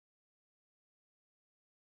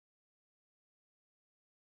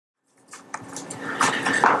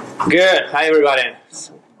Good. Hi, everybody.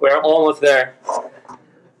 We're almost there.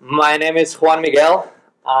 My name is Juan Miguel.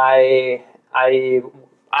 I am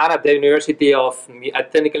at the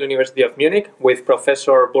Technical University of Munich with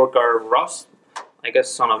Professor Burkhard Ross. I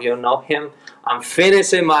guess some of you know him. I'm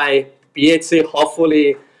finishing my PhD,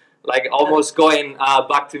 hopefully, like almost going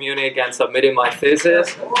back to Munich and submitting my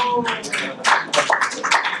thesis.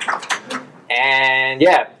 And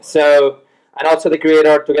yeah, and also the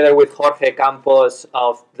creator, together with Jorge Campos,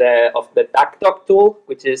 of the tagtog tool,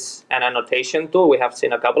 which is an annotation tool. We have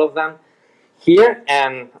seen a couple of them here,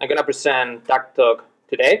 and I'm gonna present tagtog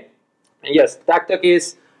today. And yes, tagtog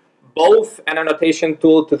is both an annotation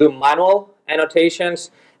tool to do manual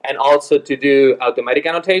annotations and also to do automatic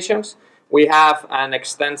annotations. We have an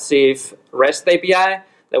extensive REST API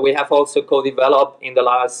that we have also co-developed in the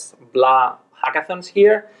last BLA hackathons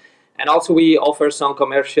here. And also we offer some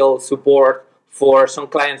commercial support for some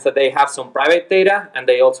clients that they have some private data and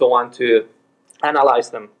they also want to analyze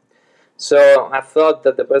them. So I thought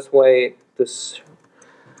that the best way to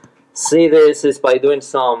see this is by doing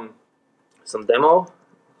some demo.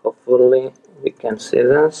 Hopefully we can see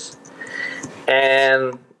this.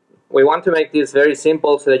 And we want to make this very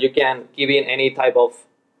simple so that you can give in any type of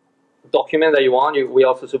document that you want. We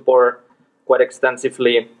also support quite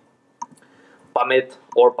extensively PubMed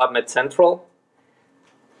or PubMed Central.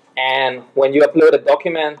 And when you upload a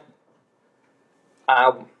document,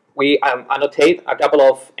 we annotate a couple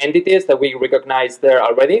of entities that we recognize there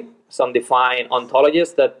already, some defined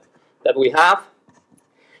ontologies that we have.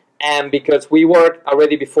 And because we worked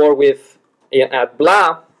already before with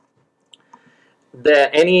BLA,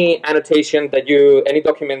 any annotation that any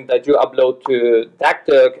document that you upload to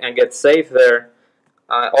tagtog and gets saved there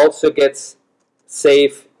also gets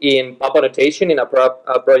saved in PubAnnotation in a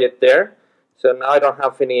project there. So now I don't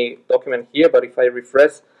have any document here, but if I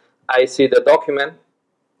refresh, I see the document.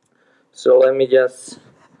 So let me just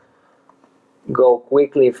go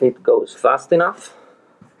quickly if it goes fast enough.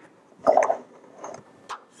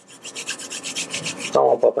 Come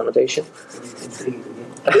on, PubAnnotation.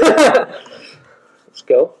 Let's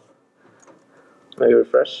go. Maybe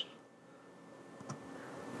refresh.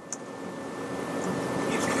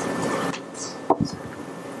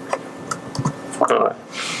 Alright.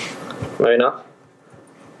 Maybe not.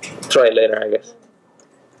 Try it later, I guess.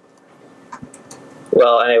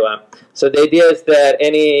 Well, anyway. So the idea is that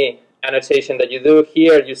any annotation that you do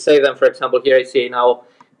here, you save them. For example, here I see now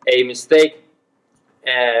a mistake,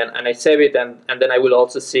 and I save it, and then I will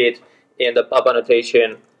also see it in the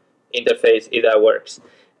PubAnnotation interface if that works.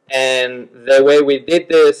 And the way we did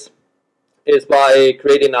this is by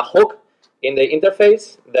creating a hook in the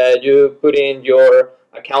interface that you put in your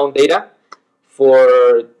account data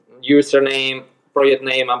for username, project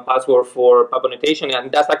name, and password for PubAnnotation,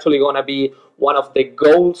 and that's actually going to be one of the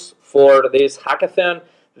goals for this hackathon.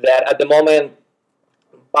 That at the moment,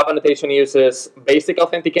 PubAnnotation uses basic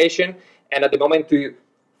authentication, and at the moment to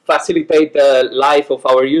facilitate the life of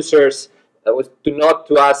our users, not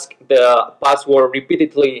to ask the password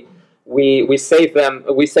repeatedly. We save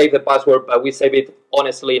the password, but we save it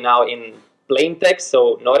honestly now in plain text,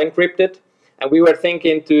 so not encrypted. And we were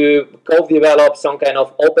thinking to co-develop some kind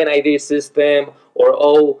of OpenID system or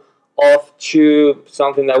OAuth2,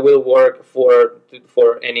 something that will work for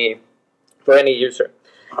any user.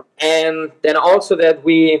 And then also that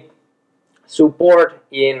we support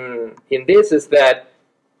in this is that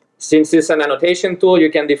since it's an annotation tool,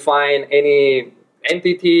 you can define any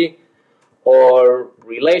entity or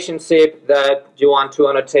relationship that you want to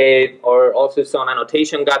annotate, or also some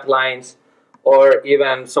annotation guidelines. Or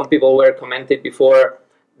even some people were commented before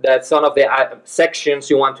that some of the sections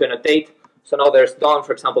you want to annotate. So now there's done,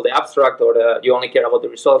 for example, the abstract, or you only care about the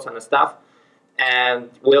results and stuff.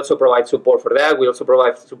 And we also provide support for that. We also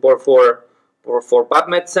provide support for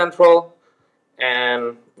PubMed Central.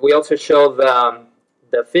 And we also show the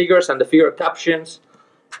figures and the figure captions.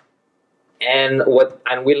 And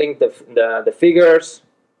we link the figures.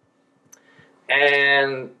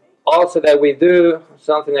 And also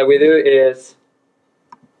something that we do is,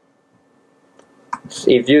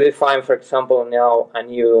 if you define, for example, now a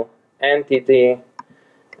new entity,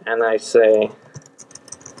 and I say,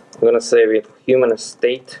 I'm going to save it human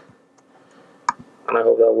state, and I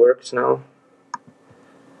hope that works now,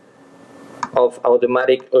 of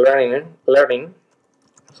automatic learning.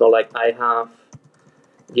 So like I have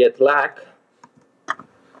jet lag,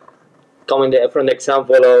 coming from the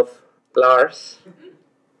example of Lars.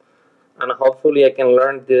 And hopefully I can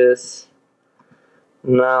learn this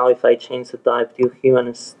now if I change the type to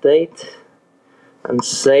human state and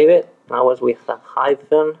save it. Now as with a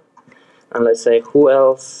hyphen, and let's say who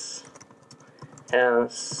else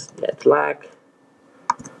as get lag.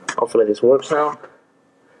 Hopefully this works now.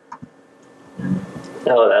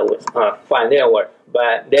 Oh, that was fine. Didn't work.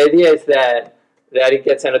 But the idea is that it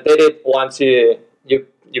gets annotated once you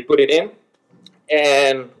put it in,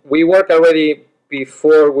 and we worked already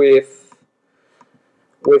before with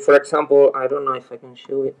for example, I don't know if I can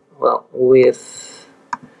show it well with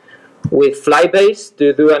Flybase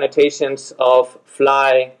to do annotations of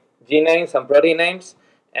fly gene names and protein names,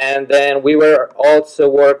 and then we were also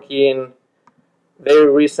working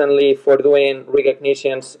very recently for doing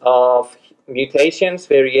recognitions of mutations,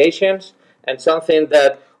 variations, and something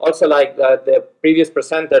that also like the previous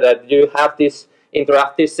presenter, that you have this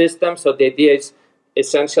interactive system. So the idea is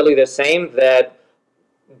essentially the same, that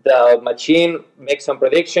the machine makes some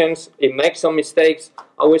predictions, it makes some mistakes,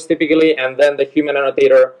 always typically, and then the human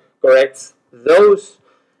annotator corrects those.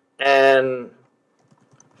 And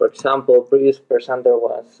for example, previous presenter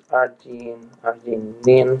was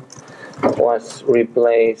arginine was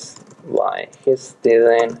replaced by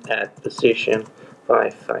histidine at position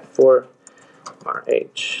 554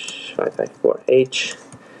 RH 554H.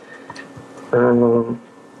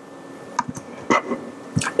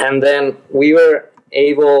 And then we were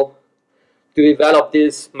able to develop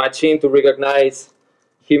this machine to recognize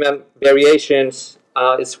human variations.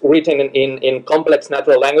 It's written in complex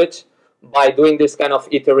natural language by doing this kind of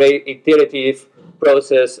iterative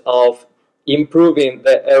process of improving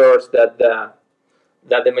the errors that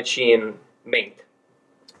the machine made.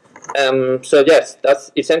 So yes,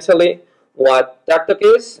 that's essentially what tagtog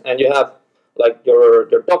is, and you have like your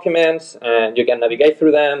documents, and you can navigate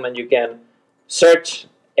through them, and you can search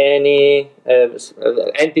any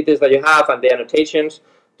entities that you have, and the annotations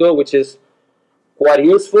tool, which is quite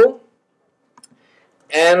useful.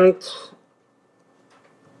 And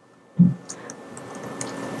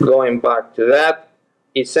going back to that,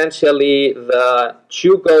 essentially the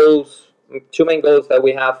two main goals that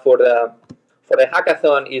we have for the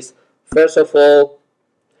hackathon is, first of all,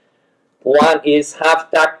 one is have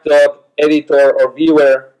tagtog editor or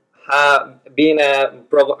viewer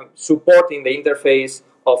supporting the interface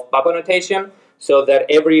of PubAnnotation, so that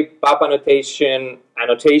every PubAnnotation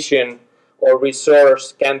annotation or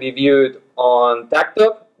resource can be viewed on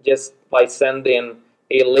tagtog just by sending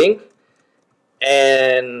a link,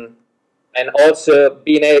 and also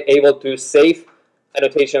being able to save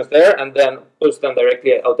annotations there and then push them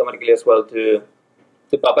directly automatically as well to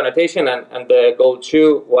PubAnnotation. And the goal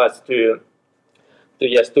too was to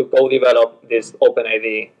co-develop this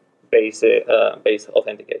OpenID based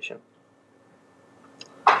authentication.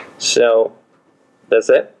 So that's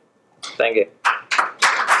it. Thank you.